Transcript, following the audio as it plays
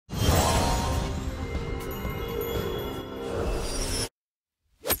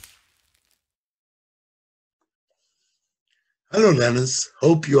Hello, learners.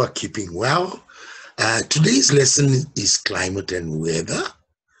 Hope you are keeping well. Today's lesson is climate and weather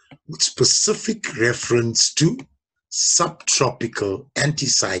with specific reference to subtropical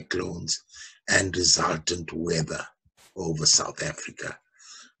anticyclones and resultant weather over South Africa.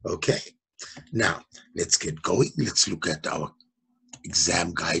 Okay, now let's get going. Let's look at our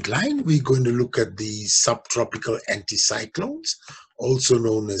exam guideline. We're going to look at the subtropical anticyclones, also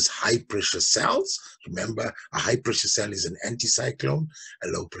known as high pressure cells. Remember, a high pressure cell is an anticyclone, a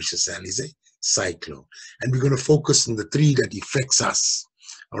low pressure cell is a cyclone. And we're going to focus on the three that affects us,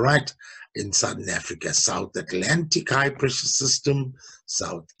 all right, in Southern Africa: South Atlantic high pressure system,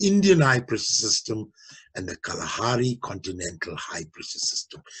 South Indian high pressure system, and the Kalahari continental high pressure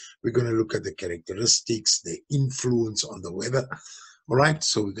system. We're going to look at the characteristics, the influence on the weather. All right,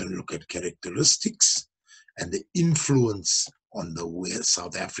 so we're going to look at characteristics and the influence on the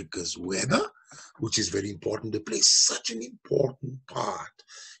South Africa's weather, which is very important. They play such an important part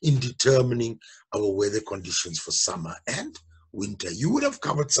in determining our weather conditions for summer and winter. You would have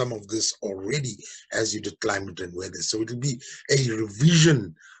covered some of this already as you did climate and weather, so it'll be a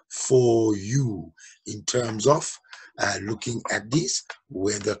revision for you in terms of looking at these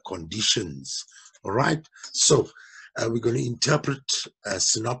weather conditions. All right, so we're going to interpret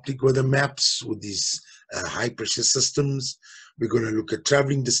synoptic weather maps with these high pressure systems. We're going to look at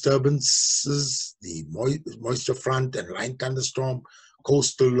traveling disturbances, the moisture front and line thunderstorm,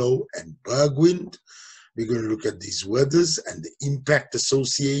 coastal low and berg wind. We're going to look at these weathers and the impact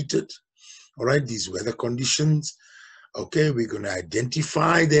associated. All right, these weather conditions. Okay, we're going to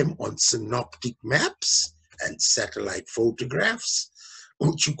identify them on synoptic maps and satellite photographs,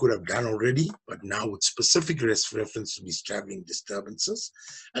 which you could have done already, but now with specific reference to these traveling disturbances.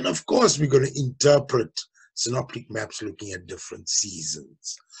 And of course, we're going to interpret synoptic maps looking at different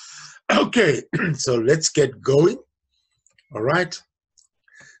seasons. Okay, so let's get going. All right.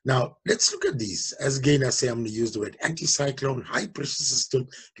 Now, let's look at these. As again, I say, I'm going to use the word anticyclone, high pressure system,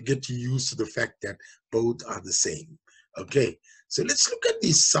 to get you used to the fact that both are the same. Okay, so let's look at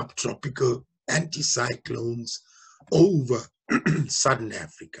these subtropical anticyclones over Southern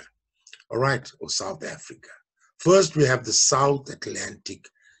Africa, all right, or South Africa. First, we have the South Atlantic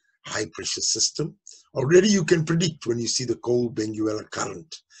high pressure system. Already you can predict when you see the cold Benguela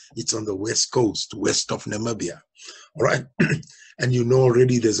current. It's on the west coast, west of Namibia, all right? And you know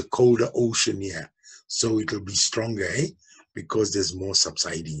already there's a colder ocean here, so it'll be stronger, because there's more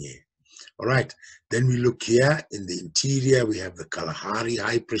subsiding air. All right, then we look here in the interior, we have the Kalahari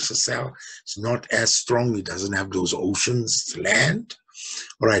high pressure cell. It's not as strong, it doesn't have those oceans, it's land.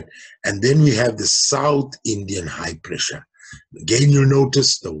 All right, and then we have the South Indian high pressure. Again, you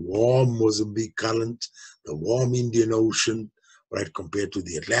notice the warm Mozambique current, the warm Indian Ocean, right, compared to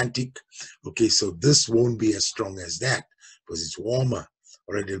the Atlantic. Okay, so this won't be as strong as that because it's warmer,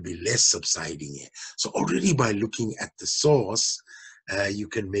 or it'll be less subsiding air. So already by looking at the source, you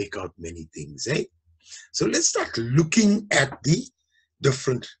can make out many things, So let's start looking at the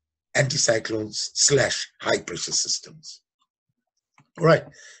different anticyclones / high pressure systems. All right,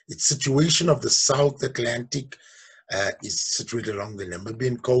 its situation of the South Atlantic is situated along the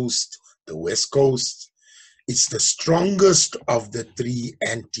Namibian coast, the west coast. It's the strongest of the three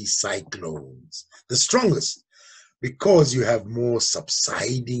anticyclones. The strongest because you have more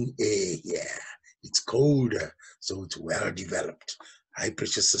subsiding air here. It's colder, so it's well developed. High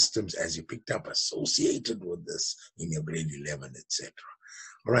pressure systems, as you picked up, associated with this in your grade 11, etc.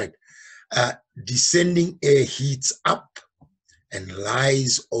 All right. Descending air heats up and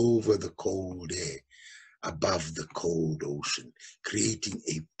lies over the cold air above the cold ocean, creating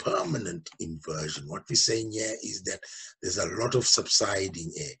a permanent inversion. What we're saying here is that there's a lot of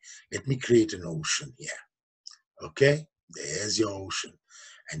subsiding air. Let me create an ocean here. Okay, there's your ocean,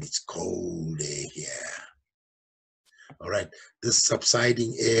 and it's cold air here. All right, this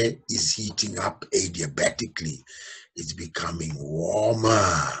subsiding air is heating up adiabatically. It's becoming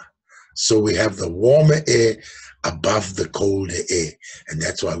warmer. So we have the warmer air above the colder air. And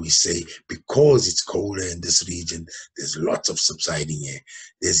that's why we say, because it's colder in this region, there's lots of subsiding air.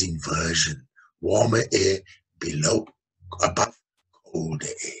 There's inversion. Warmer air above colder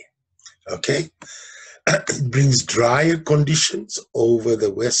air. Okay? It brings drier conditions over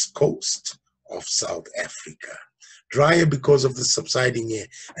the west coast of South Africa. Drier because of the subsiding air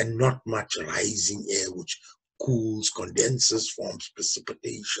and not much rising air, which cools, condenses, forms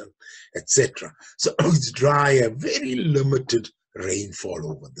precipitation, etc. So it's drier, very limited rainfall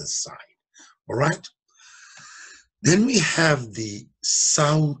over this side. All right. Then we have the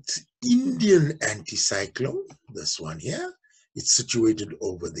South Indian anticyclone, this one here. It's situated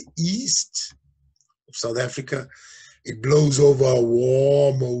over the east of South Africa. It blows over a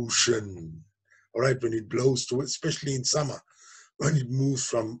warm ocean. All right, when it blows to, especially in summer, when it moves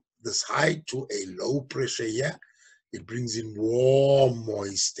from this high to a low pressure here, it brings in warm,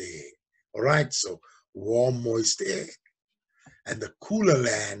 moist air. All right, so warm, moist air. And the cooler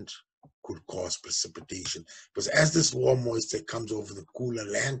land could cause precipitation. Because as this warm, moist air comes over the cooler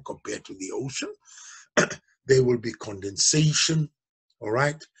land compared to the ocean, there will be condensation, all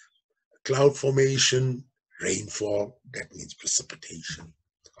right, cloud formation, rainfall, that means precipitation,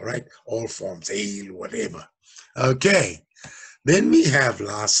 all right, all forms, hail, whatever. Okay, then we have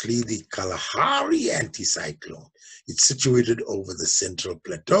lastly the Kalahari anticyclone. It's situated over the central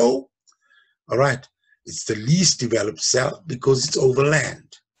plateau, all right. It's the least developed cell because it's over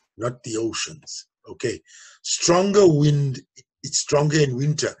land, not the oceans, okay. Stronger wind, it's stronger in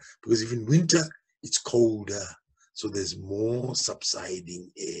winter because if in winter, it's colder, so there's more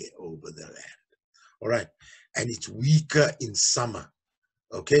subsiding air over the land, all right. And it's weaker in summer,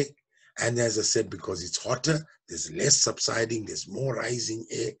 okay. And as I said, because it's hotter, there's less subsiding, there's more rising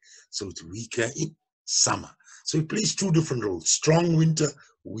air, so it's weaker in summer. So it plays two different roles: strong winter,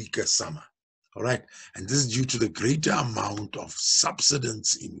 weaker summer, all right. And this is due to the greater amount of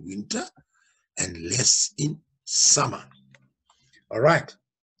subsidence in winter and less in summer, all right.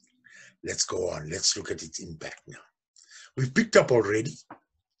 Let's go on. Let's look at its impact now. We've picked up already,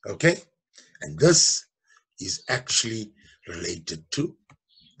 okay? And this is actually related to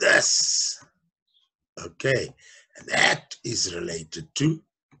this, okay? And that is related to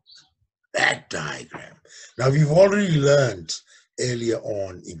that diagram. Now, we've already learned earlier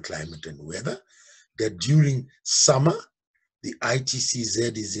on in climate and weather that during summer, the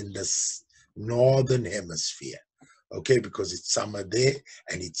ITCZ is in the northern hemisphere. Okay, because it's summer there,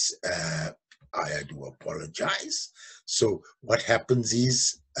 and it's, I do apologize. So what happens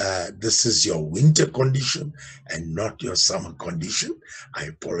is, this is your winter condition and not your summer condition. I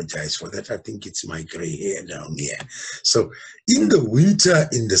apologize for that. I think it's my gray hair down here. So in the winter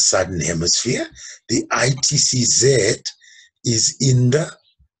in the southern hemisphere, the ITCZ is in the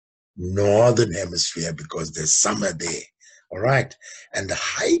northern hemisphere because there's summer there, all right? And the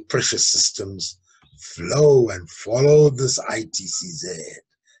high pressure systems flow and follow this ITCZ.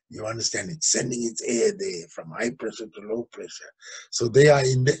 You understand? It's sending its air there from high pressure to low pressure. So they are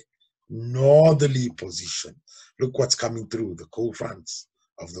in the northerly position. Look what's coming through, the cold fronts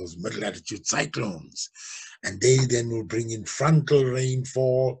of those mid-latitude cyclones. And they then will bring in frontal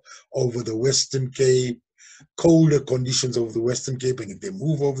rainfall over the Western Cape, colder conditions over the Western Cape, and if they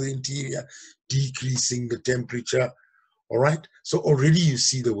move over the interior, decreasing the temperature. All right, so already you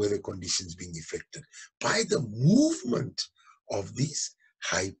see the weather conditions being affected by the movement of these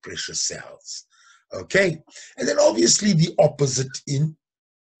high pressure cells. Okay, and then obviously the opposite in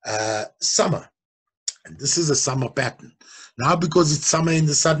summer. And this is a summer pattern. Now, because it's summer in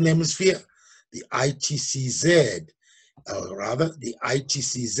the southern hemisphere, the ITCZ, or rather the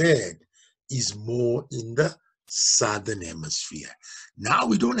ITCZ is more in the southern hemisphere. Now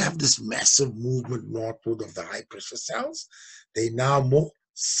we don't have this massive movement northward of the high pressure cells. They're now more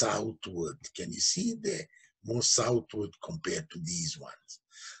southward. Can you see there? More southward compared to these ones.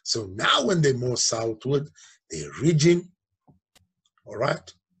 So now when they're more southward, they're ridging, all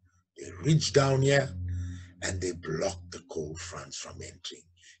right? They ridge down here and they block the cold fronts from entering.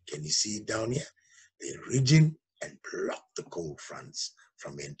 Can you see it down here? They're ridging and block the cold fronts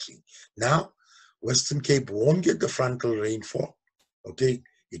from entering. Now, Western Cape won't get the frontal rainfall, okay?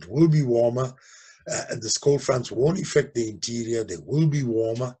 It will be warmer, and the cold fronts won't affect the interior. They will be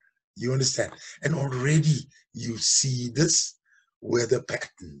warmer, you understand? And already you see this weather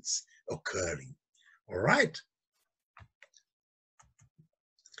patterns occurring, all right?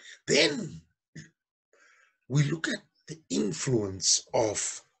 Then we look at the influence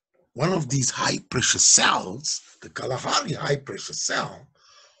of one of these high pressure cells, the Kalahari high pressure cell,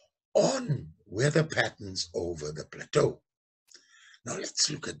 on weather patterns over the plateau. Now let's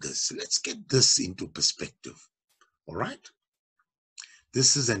look at this. Let's get this into perspective, all right?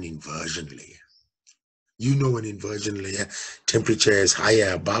 This is an inversion layer. You know, an inversion layer, temperature is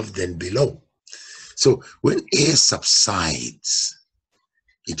higher above than below. So when air subsides,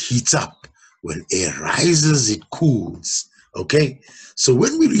 it heats up. When air rises, it cools, okay? So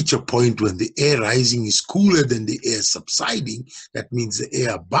when we reach a point when the air rising is cooler than the air subsiding, that means the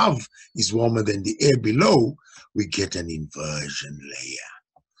air above is warmer than the air below, we get an inversion layer,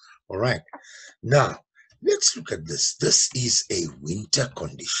 all right? Now, let's look at this. This is a winter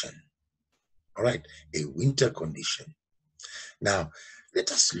condition, all right? A winter condition. Now,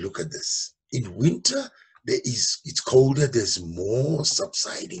 let us look at this. In winter, it's colder, there's more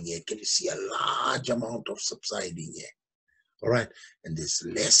subsiding air. Can you see a large amount of subsiding air? All right, and there's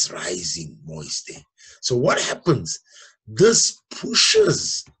less rising moist air. So what happens? This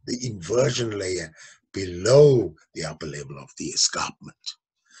pushes the inversion layer below the upper level of the escarpment.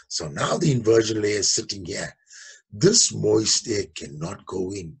 So now the inversion layer is sitting here. This moist air cannot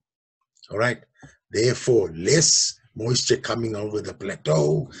go in. All right, therefore less moisture coming over the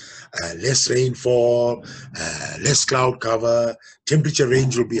plateau, less rainfall, less cloud cover, temperature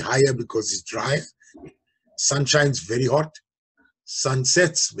range will be higher because it's drier. Sun shines very hot, sun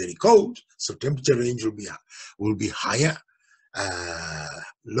sets very cold, so temperature range will be higher,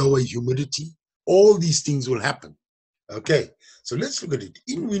 lower humidity. All these things will happen. Okay, so let's look at it.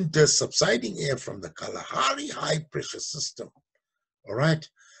 In winter, subsiding air from the Kalahari high pressure system, all right,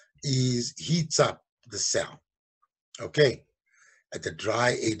 heats up the cell, okay, at the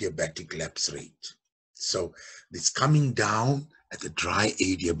dry adiabatic lapse rate. So it's coming down at the dry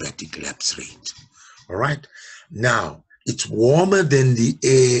adiabatic lapse rate. All right. Now it's warmer than the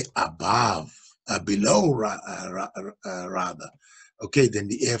air above, below rather. Okay, than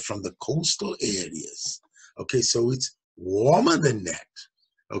the air from the coastal areas. Okay, so it's warmer than that.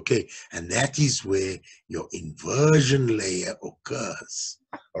 Okay, and that is where your inversion layer occurs.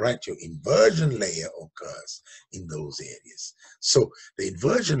 All right, your inversion layer occurs in those areas. So the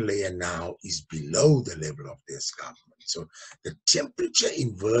inversion layer now is below the level of the escarpment. So the temperature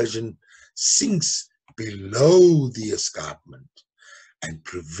inversion sinks below the escarpment and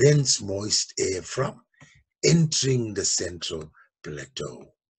prevents moist air from entering the central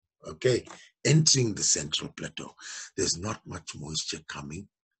plateau. Okay, entering the central plateau. There's not much moisture coming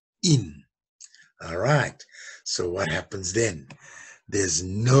in. All right, so what happens then? There's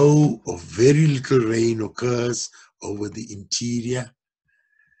no or very little rain occurs over the interior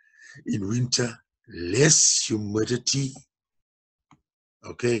in winter, less humidity,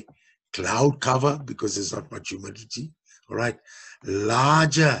 okay, cloud cover because there's not much humidity, all right,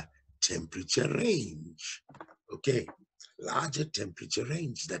 larger temperature range, okay, larger temperature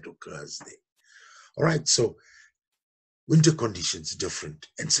range that occurs there. All right, so winter conditions different,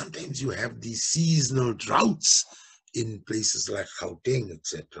 and sometimes you have these seasonal droughts in places like Gauteng,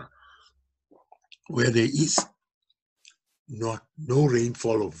 etc., where there is no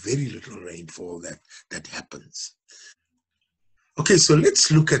rainfall or very little rainfall that happens. Okay, so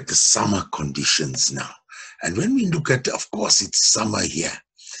let's look at the summer conditions now. And when we look at, of course, it's summer here,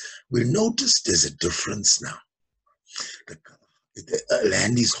 we'll notice there's a difference now. The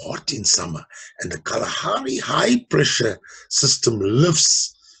land is hot in summer, and the Kalahari high pressure system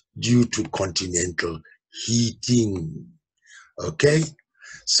lifts due to continental heating. Okay,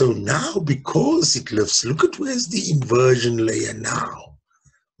 so now because it lifts, look at where's the inversion layer now,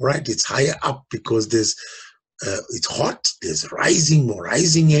 right? It's higher up because there's it's hot, there's more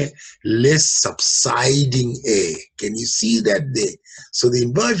rising air, less subsiding air. Can you see that there? So the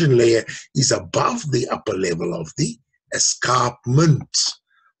inversion layer is above the upper level of the escarpment.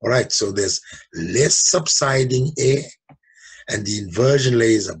 All right, so there's less subsiding air and the inversion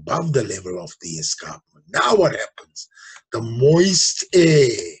layer is above the level of the escarpment. Now what happens? The moist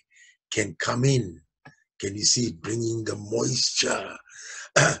air can come in. Can you see it bringing the moisture?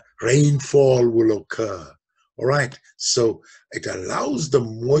 Rainfall will occur. All right, so it allows the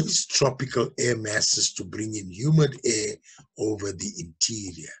moist tropical air masses to bring in humid air over the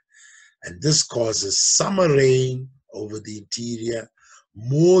interior. And this causes summer rain over the interior,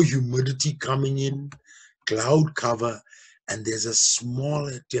 more humidity coming in, cloud cover, and there's a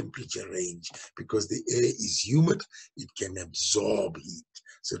smaller temperature range because the air is humid, it can absorb heat.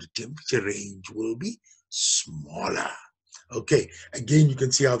 So the temperature range will be smaller. Okay, again, you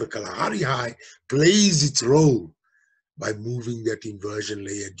can see how the Kalahari high plays its role by moving that inversion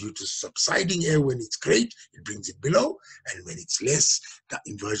layer due to subsiding air. When it's great, it brings it below, and when it's less, the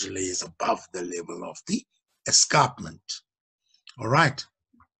inversion layer is above the level of the escarpment. All right.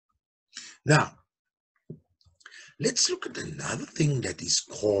 Now, let's look at another thing that is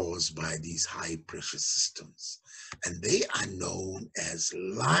caused by these high pressure systems, and they are known as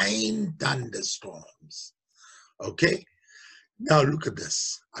line thunderstorms. Okay. Now look at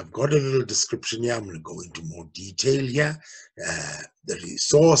this. I've got a little description here. I'm going to go into more detail here. The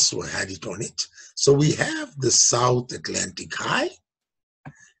resource had it on it. So we have the South Atlantic high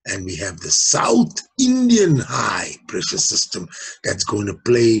and we have the South Indian high pressure system that's going to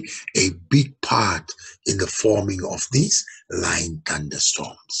play a big part in the forming of these line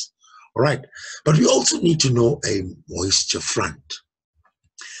thunderstorms. All right. But we also need to know a moisture front.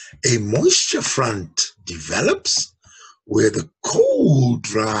 A moisture front develops where the cold,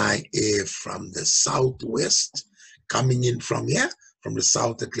 dry air from the southwest coming in from here, from the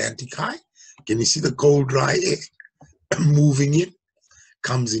South Atlantic high. Can you see the cold, dry air moving in?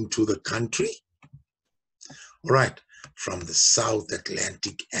 Comes into the country. All right, from the South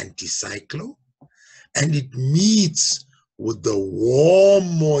Atlantic anticyclone, and it meets with the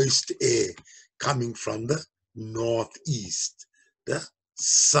warm, moist air coming from the northeast, the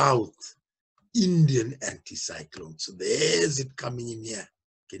South Indian anticyclone. So there's it coming in here.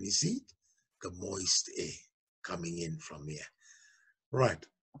 Can you see it? The moist air coming in from here. Right.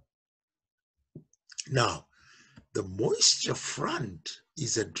 Now, the moisture front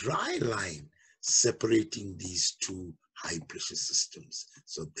is a dry line separating these two high pressure systems.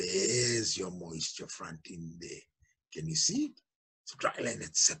 So there's your moisture front in there. Can you see it? It's a dry line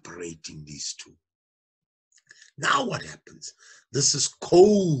that's separating these two. Now what happens? This is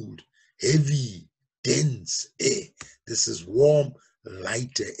cold, heavy, dense air. This is warm,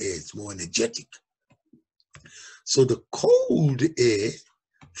 lighter air. It's more energetic. So the cold air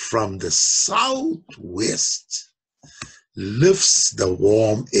from the southwest lifts the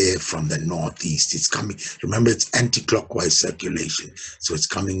warm air from the northeast. It's coming, remember, it's anti-clockwise circulation. So it's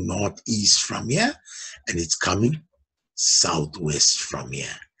coming northeast from here, and it's coming southwest from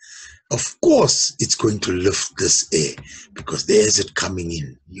here. Of course, it's going to lift this air because there's it coming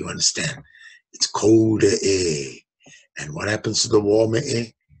in. You understand? It's colder air. And what happens to the warmer air?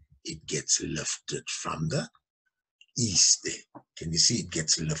 It gets lifted from the east there. Can you see it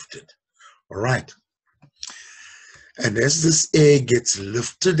gets lifted? All right. And as this air gets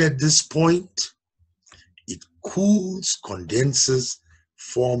lifted at this point, it cools, condenses,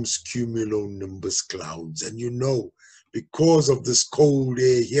 forms cumulonimbus clouds. And you know, because of this cold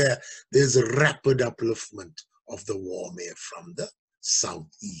air here, there's a rapid upliftment of the warm air from the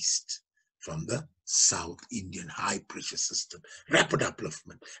southeast, from the South Indian high pressure system. Rapid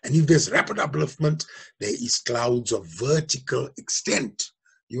upliftment. And if there's rapid upliftment, there is clouds of vertical extent.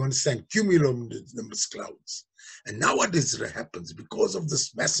 You understand? Cumulonimbus clouds. And now what happens? Because of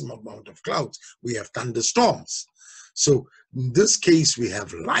this massive amount of clouds, we have thunderstorms. So in this case, we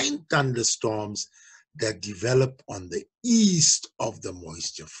have line thunderstorms that develop on the east of the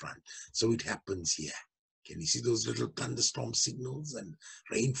moisture front. So it happens here. Can you see those little thunderstorm signals and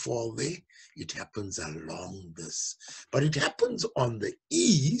rainfall there? It happens along this. But it happens on the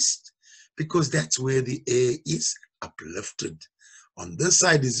east because that's where the air is uplifted. On this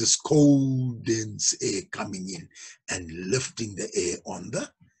side is this cold, dense air coming in and lifting the air on the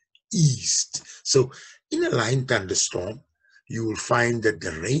east. So in a line thunderstorm, you will find that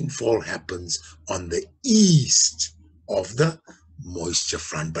the rainfall happens on the east of the moisture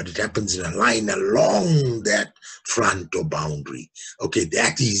front, but it happens in a line along that front or boundary. Okay,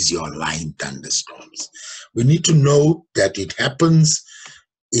 that is your line thunderstorms. We need to know that it happens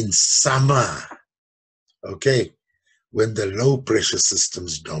in summer, okay, when the low pressure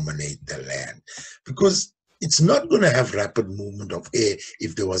systems dominate the land, because it's not going to have rapid movement of air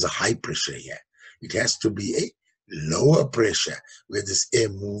if there was a high pressure here. It has to be a lower pressure where this air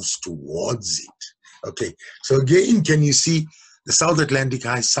moves towards it. Okay, so again, can you see the South Atlantic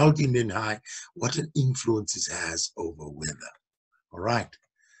high, South Indian high, what an influence it has over weather? All right,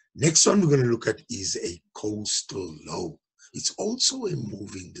 next one we're going to look at is a coastal low. It's also a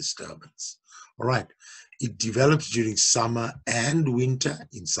moving disturbance. All right, it develops during summer and winter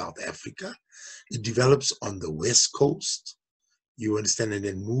in South Africa. It develops on the west coast, you understand, and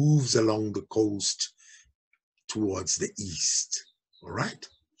then moves along the coast towards the east. All right.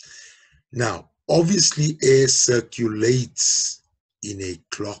 Now, obviously, air circulates in a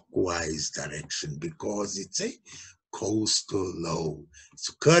clockwise direction because it's a coastal low. It's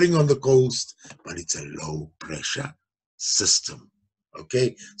occurring on the coast, but it's a low pressure system.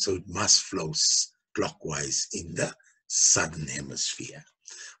 Okay, so it must flow clockwise in the southern hemisphere.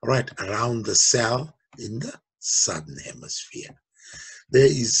 All right, around the cell in the southern hemisphere. There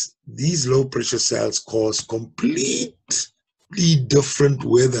is, these low pressure cells cause completely different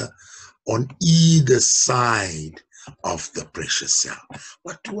weather on either side of the pressure cell.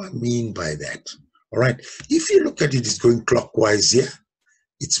 What do I mean by that? All right, if you look at it, it's going clockwise here.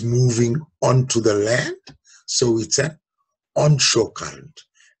 It's moving onto the land, so it's an onshore current.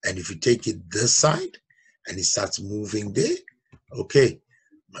 And if you take it this side and it starts moving there, okay,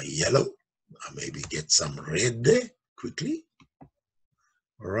 my yellow, I'll maybe get some red there quickly.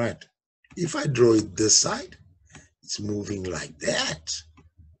 All right, if I draw it this side, it's moving like that.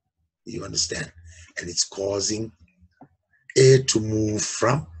 You understand? And it's causing air to move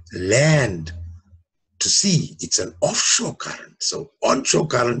from land to sea. It's an offshore current. So onshore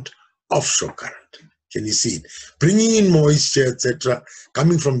current, offshore current. Can you see it? Bringing in moisture, etc.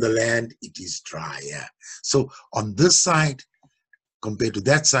 Coming from the land, it is drier. So on this side, compared to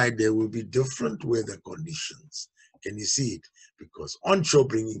that side, there will be different weather conditions. Can you see it? Because onshore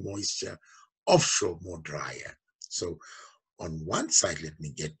bringing moisture, offshore more drier. So on one side, let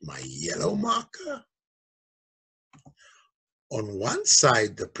me get my yellow marker. On one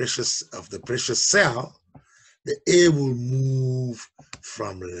side, the pressure cell, the air will move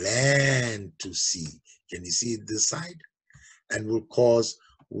from land to sea. Can you see it this side? And will cause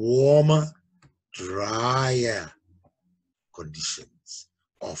warmer, drier conditions,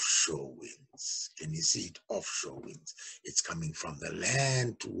 offshore winds. Can you see it? Offshore winds. It's coming from the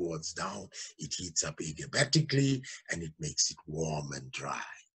land towards down. It heats up adiabatically and it makes it warm and dry.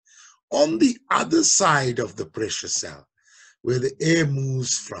 On the other side of the pressure cell, where the air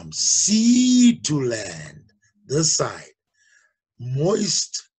moves from sea to land, this side,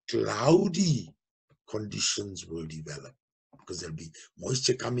 moist, cloudy conditions will develop because there'll be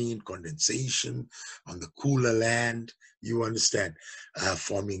moisture coming in, condensation on the cooler land, you understand,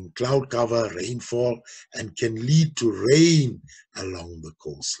 forming cloud cover, rainfall, and can lead to rain along the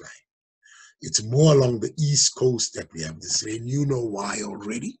coastline. It's more along the east coast that we have this rain. You know why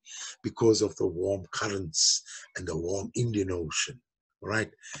already? Because of the warm currents and the warm Indian Ocean,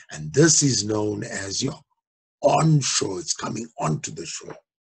 right? And this is known as your onshore. It's coming onto the shore.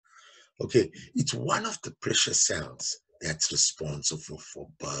 Okay, it's one of the pressure cells that's responsible for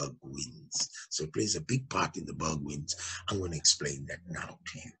berg winds. So it plays a big part in the berg winds. I'm going to explain that now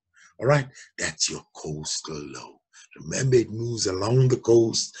to you. All right, that's your coastal low. Remember, it moves along the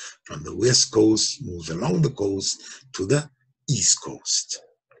coast, from the west coast, moves along the coast to the east coast.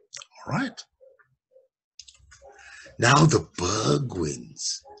 All right. Now the berg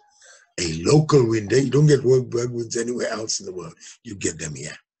winds, a local wind. You don't get berg winds anywhere else in the world. You get them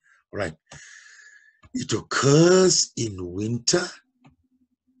here. All right. It occurs in winter.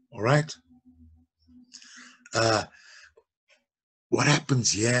 All right. What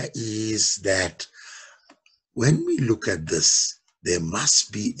happens here is that when we look at this, there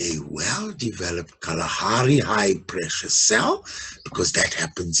must be a well-developed Kalahari high-pressure cell, because that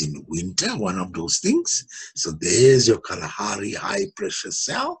happens in winter, one of those things. So there's your Kalahari high-pressure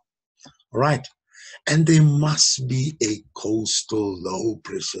cell, all right? And there must be a coastal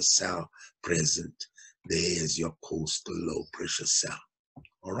low-pressure cell present. There's your coastal low-pressure cell,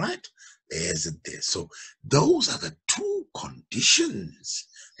 all right? There's it there. So those are the two conditions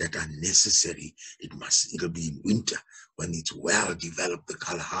that are necessary. It'll be in winter when it's well developed, the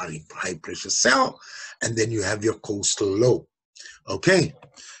Kalahari high pressure cell, and then you have your coastal low. Okay,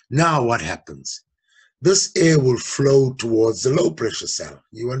 now what happens? This air will flow towards the low pressure cell.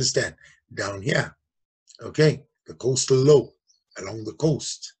 You understand? Down here, okay, the coastal low along the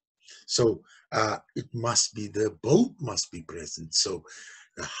coast. So it must be, the boat must be present. So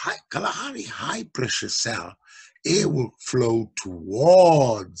the Kalahari high pressure cell, air will flow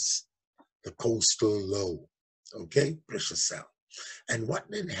towards the coastal low, okay, pressure cell. And what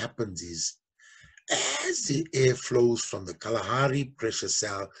then happens is, as the air flows from the Kalahari pressure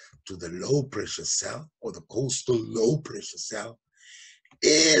cell to the low pressure cell, or the coastal low pressure cell,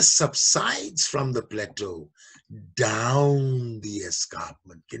 air subsides from the plateau down the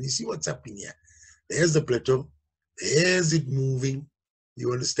escarpment. Can you see what's happening here? There's the plateau, there's it moving,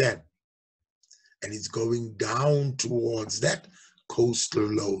 you understand? And it's going down towards that coastal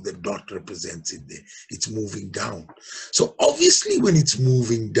low. The dot represents it there. It's moving down. So obviously when it's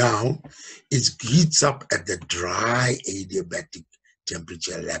moving down, it heats up at the dry adiabatic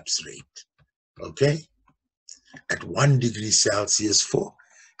temperature lapse rate, okay? At 1 degree Celsius for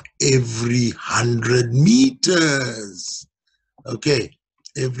every 100 meters, okay?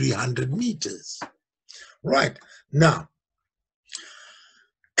 Every 100 meters. Right, now,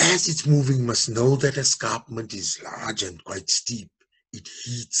 as it's moving, must know that escarpment is large and quite steep. It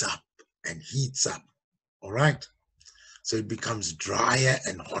heats up and heats up, all right? So it becomes drier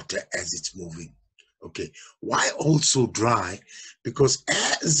and hotter as it's moving, okay? Why also dry? Because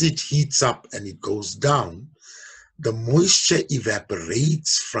as it heats up and it goes down, the moisture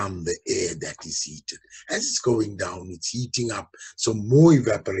evaporates from the air that is heated. As it's going down, it's heating up, so more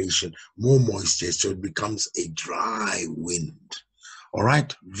evaporation, more moisture, so it becomes a dry wind. All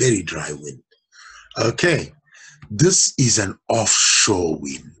right, very dry wind. Okay, this is an offshore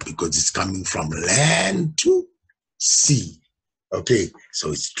wind because it's coming from land to sea. Okay,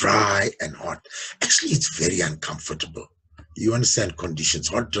 so it's dry and hot. Actually, it's very uncomfortable. You understand conditions,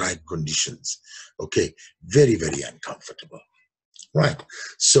 hot, dry conditions. Okay, very, very uncomfortable. Right,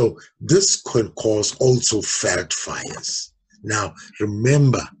 so this can cause also felt fires. Now,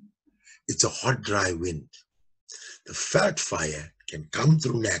 remember, it's a hot, dry wind. The felt fire can come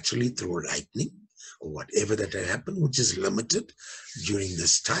through naturally through lightning or whatever that had happened, which is limited during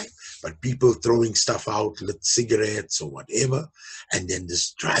this time. But people throwing stuff out, lit cigarettes or whatever, and then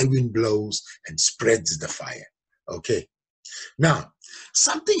this dry wind blows and spreads the fire. Okay. Now,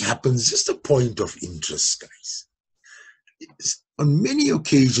 something happens, just a point of interest, guys. On many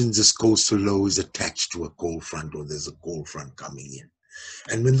occasions, this coastal low is attached to a cold front, or there's a cold front coming in.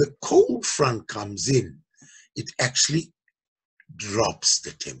 And when the cold front comes in, it actually drops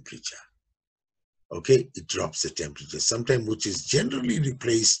the temperature. Okay, it drops the temperature, sometimes which is generally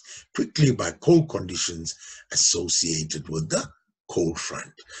replaced quickly by cold conditions associated with the cold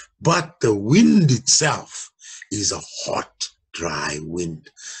front. But the wind itself is a hot, dry wind.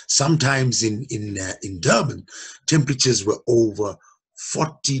 Sometimes in Durban, temperatures were over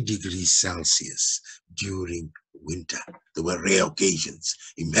 40 degrees Celsius during winter. There were rare occasions.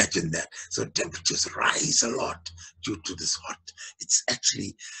 Imagine that. So temperatures rise a lot due to this hot. It's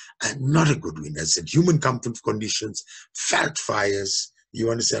actually not a good wind. As I said, human comfort conditions, felt fires, you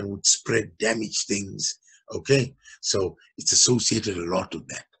understand, would spread, damage things. Okay, so it's associated a lot with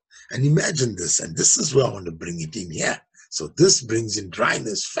that. And imagine this, and this is where I want to bring it in here. So this brings in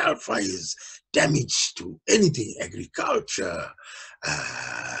dryness, felt fires, damage to anything, agriculture,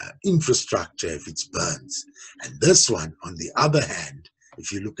 infrastructure if it's burns. And this one, on the other hand,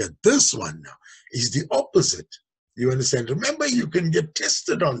 if you look at this one now, is the opposite. You understand? Remember, you can get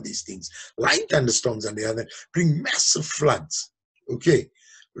tested on these things. Line thunderstorms, on the other hand, bring massive floods. Okay,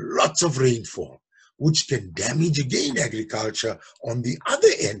 lots of rainfall, which can damage again agriculture on the other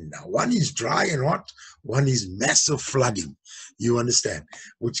end now. One is dry and hot, one is massive flooding, you understand,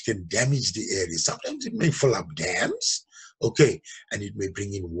 which can damage the area. Sometimes it may fill up dams, okay, and it may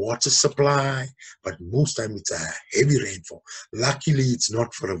bring in water supply, but most time it's a heavy rainfall. Luckily, it's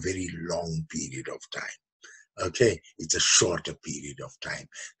not for a very long period of time, okay? It's a shorter period of time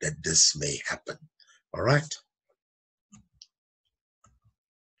that this may happen, all right?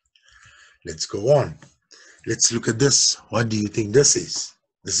 Let's go on. Let's look at this. What do you think this is?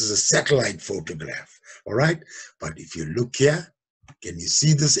 This is a satellite photograph, all right? But if you look here, can you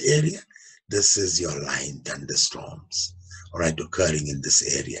see this area? This is your line thunderstorms, all right, occurring in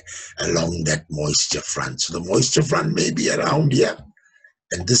this area along that moisture front. So the moisture front may be around here,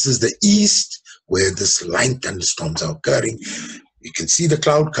 and this is the east where this line thunderstorms are occurring. You can see the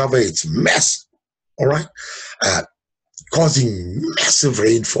cloud cover, it's massive, all right? Causing massive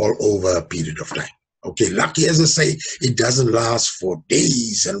rainfall over a period of time. Okay, lucky, as I say, it doesn't last for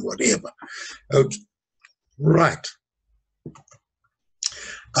days and whatever. Okay, right.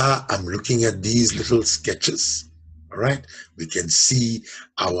 I'm looking at these little sketches, all right? We can see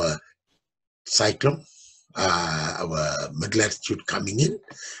our cyclone, our mid-latitude coming in,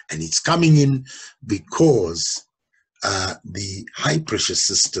 and it's coming in because the high-pressure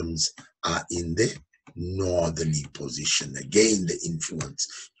systems are in the northerly position. Again, the influence,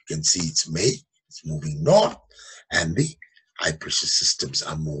 you can see it's moving north, and the high pressure systems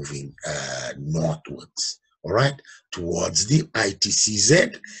are moving northwards, all right, towards the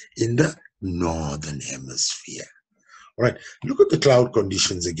ITCZ in the northern hemisphere. All right, look at the cloud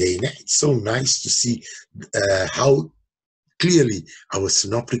conditions again. It's so nice to see how clearly our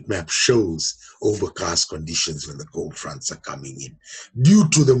synoptic map shows overcast conditions when the cold fronts are coming in due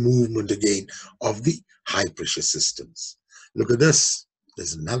to the movement again of the high pressure systems. Look at this.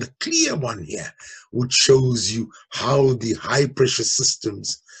 There's another clear one here which shows you how the high pressure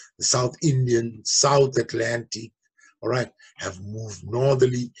systems, the South Indian, South Atlantic, all right, have moved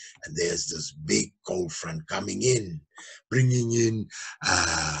northerly, and there's this big cold front coming in, bringing in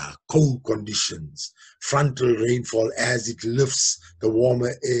cold conditions, frontal rainfall as it lifts the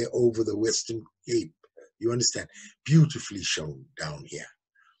warmer air over the Western Cape. You understand? Beautifully shown down here.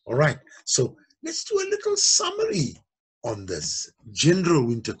 All right, so let's do a little summary on this. General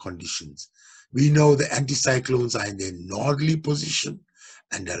winter conditions. We know the anticyclones are in their northerly position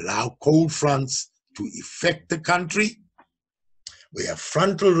and allow cold fronts to affect the country. We have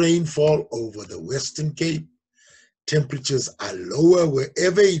frontal rainfall over the Western Cape. Temperatures are lower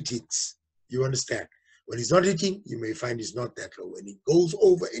wherever it hits. You understand? When it's not hitting, you may find it's not that low. When it goes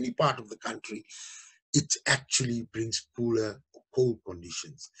over any part of the country, it actually brings cooler, cold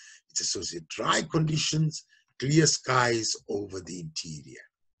conditions. It's associated with dry conditions, clear skies over the interior.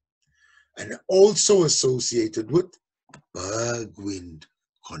 And also associated with berg wind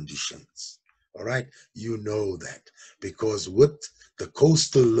conditions. All right, you know that because with the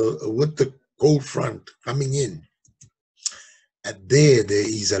cold front coming in, and there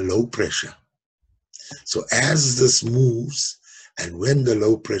is a low pressure. So as this moves, and when the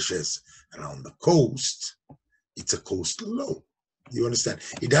low pressures Around the coast, it's a coastal low. You understand?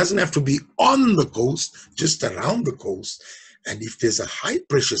 It doesn't have to be on the coast, just around the coast. And if there's a high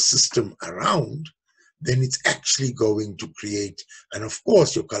pressure system around, then it's actually going to create, and of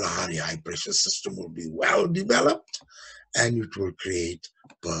course your Kalahari high pressure system will be well developed, and it will create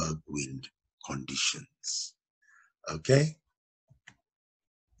berg wind conditions. Okay?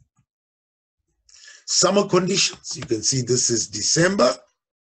 Summer conditions, you can see this is December.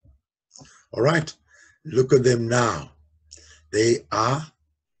 All right, look at them now. They are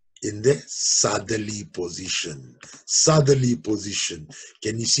in the southerly position. Southerly position.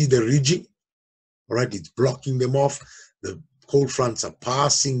 Can you see the ridging? All right, it's blocking them off. The cold fronts are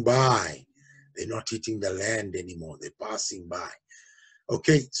passing by. They're not hitting the land anymore. They're passing by.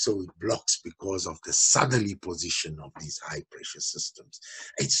 Okay, so it blocks because of the southerly position of these high pressure systems.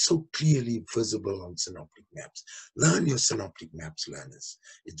 It's so clearly visible on synoptic maps. Learn your synoptic maps, learners.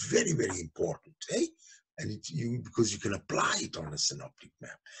 It's very, very important, eh? And because you can apply it on a synoptic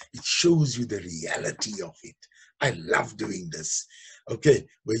map. It shows you the reality of it. I love doing this, okay,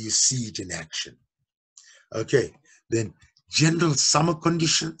 where you see it in action. Okay, then general summer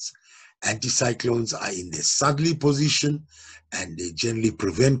conditions. Anticyclones are in their southerly position, and they generally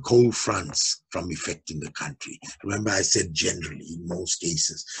prevent cold fronts from affecting the country. Remember, I said generally, in most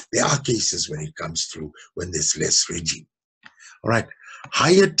cases. There are cases when it comes through when there's less ridging. All right,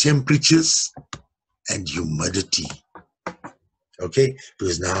 higher temperatures and humidity. Okay,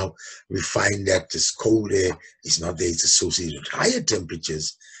 because now we find that this cold air is not there, it's associated with higher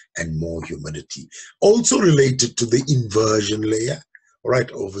temperatures and more humidity. Also related to the inversion layer, all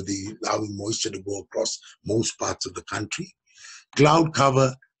right, over the allowing moisture to go across most parts of the country. Cloud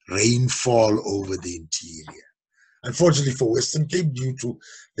cover, rainfall over the interior. Unfortunately for Western Cape, due to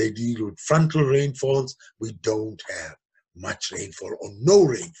they deal with frontal rainfalls, we don't have much rainfall or no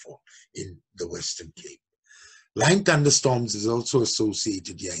rainfall in the Western Cape. Line thunderstorms is also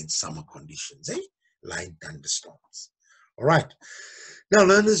associated here in summer conditions, eh? Line thunderstorms. All right. Now,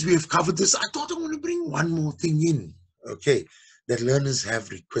 learners, we have covered this. I thought I want to bring one more thing in, okay, that learners have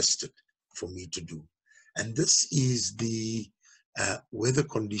requested for me to do. And this is the weather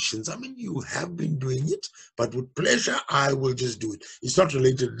conditions. I mean, you have been doing it, but with pleasure, I will just do it. It's not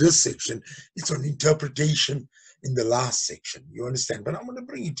related to this section. It's on interpretation in the last section. You understand? But I'm going to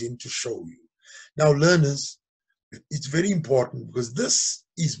bring it in to show you. Now, learners, it's very important because this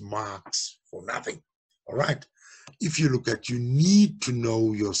is marks for nothing. All right. If you look at, you need to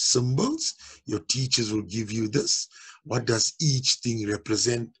know your symbols. Your teachers will give you this. What does each thing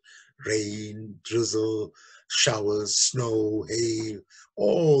represent? Rain, drizzle, showers, snow, hail,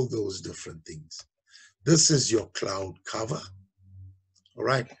 all those different things. This is your cloud cover. All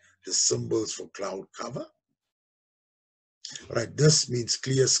right. The symbols for cloud cover. All right. This means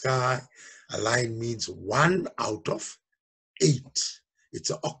clear sky. A line means 1 out of 8. It's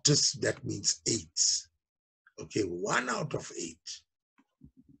an octus, that means 8. Okay, 1 out of 8.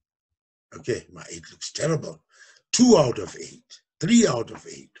 Okay, my 8 looks terrible. 2 out of 8, 3 out of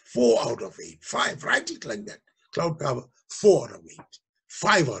 8, 4 out of 8, 5. Write it like that. Cloud cover, 4 out of 8,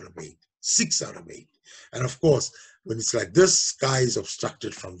 5 out of 8, 6 out of 8. And of course, when it's like this, sky is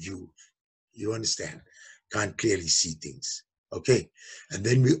obstructed from view. You understand? Can't clearly see things. Okay, and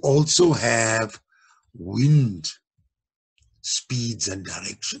then we also have wind speeds and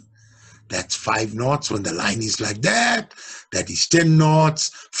direction. That's 5 knots when the line is like that. That is 10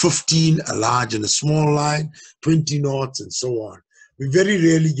 knots, 15, a large and a small line, 20 knots, and so on. We very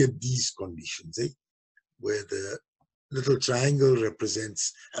rarely get these conditions, eh? Where the little triangle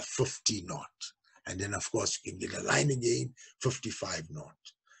represents a 50 knot. And then, of course, you can get a line again, 55 knot.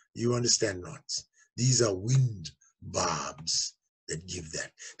 You understand knots? These are wind barbs that give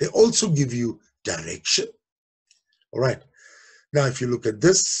that. They also give you direction. All right. Now, if you look at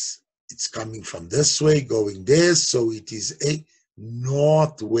this, it's coming from this way, going there. So it is a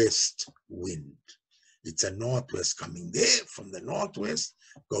northwest wind. It's a northwest coming there from the northwest,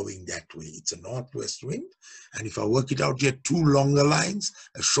 going that way. It's a northwest wind. And if I work it out here, 2 longer lines,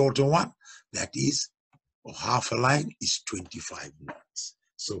 a shorter one, that is, or half a line is 25 knots.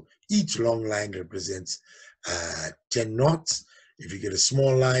 So each long line represents 10 knots. If you get a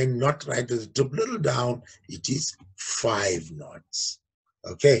small line, not right at the top, little down, it is 5 knots.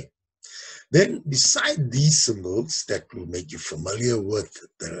 Okay. Then beside these symbols that will make you familiar with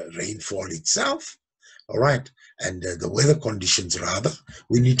the rainfall itself, all right, and the weather conditions rather,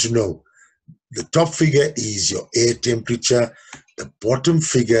 we need to know the top figure is your air temperature, the bottom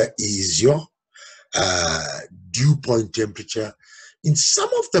figure is your dew point temperature. In some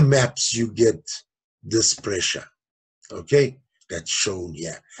of the maps, you get this pressure, okay? that's shown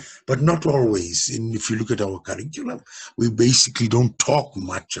here, but not always. And if you look at our curriculum, we basically don't talk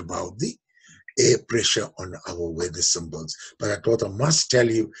much about the air pressure on our weather symbols. But I thought I must tell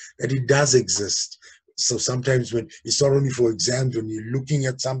you that it does exist. So sometimes when it's not only for exams, when you're looking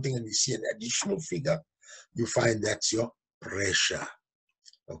at something and you see an additional figure, you find that's your pressure.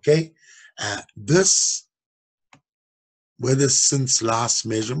 Okay, this weather since last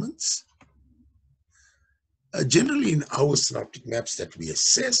measurements. Generally, in our synoptic maps that we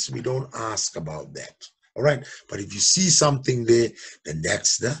assess, we don't ask about that. All right, but if you see something there, then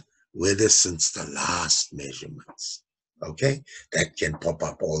that's the weather since the last measurements. Okay, that can pop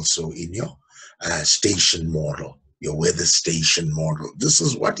up also in your station model, your weather station model. This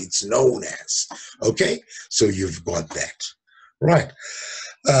is what it's known as. Okay, so you've got that. Right.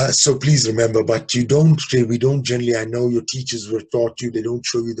 So please remember, but we don't generally, I know your teachers were taught you, they don't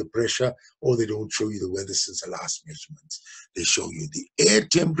show you the pressure or they don't show you the weather since the last measurements. They show you the air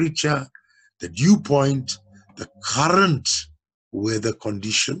temperature, the dew point, the current weather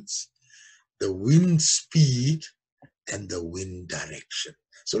conditions, the wind speed, and the wind direction.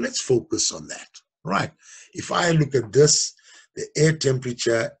 So let's focus on that. Right. If I look at this, the air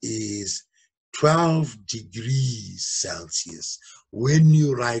temperature is 12 degrees Celsius. When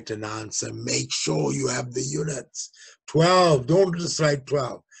you write an answer, make sure you have the units. 12, don't just write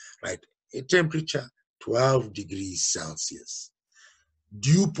 12. Right, air temperature, 12 degrees Celsius.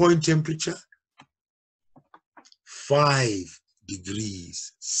 Dew point temperature, 5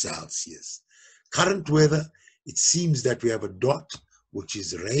 degrees Celsius. Current weather, it seems that we have a dot, which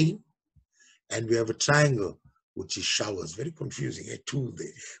is rain, and we have a triangle, which is showers. Very confusing, a tool there.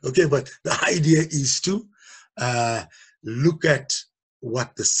 Okay, but the idea is to look at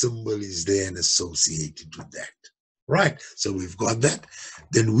what the symbol is there and associated with that. Right, so we've got that.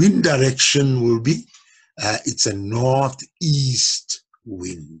 Then wind direction will be, it's a northeast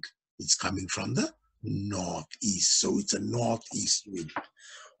wind. It's coming from the northeast, so it's a northeast wind.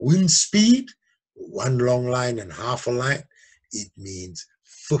 Wind speed, one long line and half a line, it means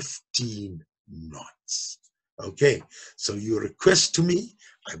 15 knots. Okay, so your request to me,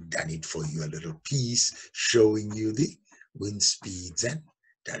 I've done it for you, a little piece showing you the wind speeds and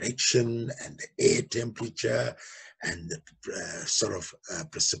direction and the air temperature and the sort of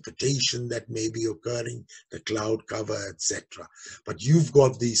precipitation that may be occurring, the cloud cover, etc. But you've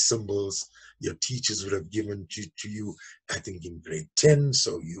got these symbols your teachers would have given to you, I think, in grade 10,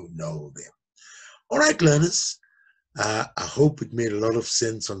 so you know them. All right, learners. I hope it made a lot of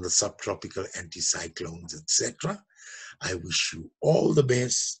sense on the subtropical anticyclones, etc. I wish you all the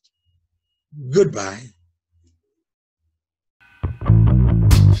best. Goodbye.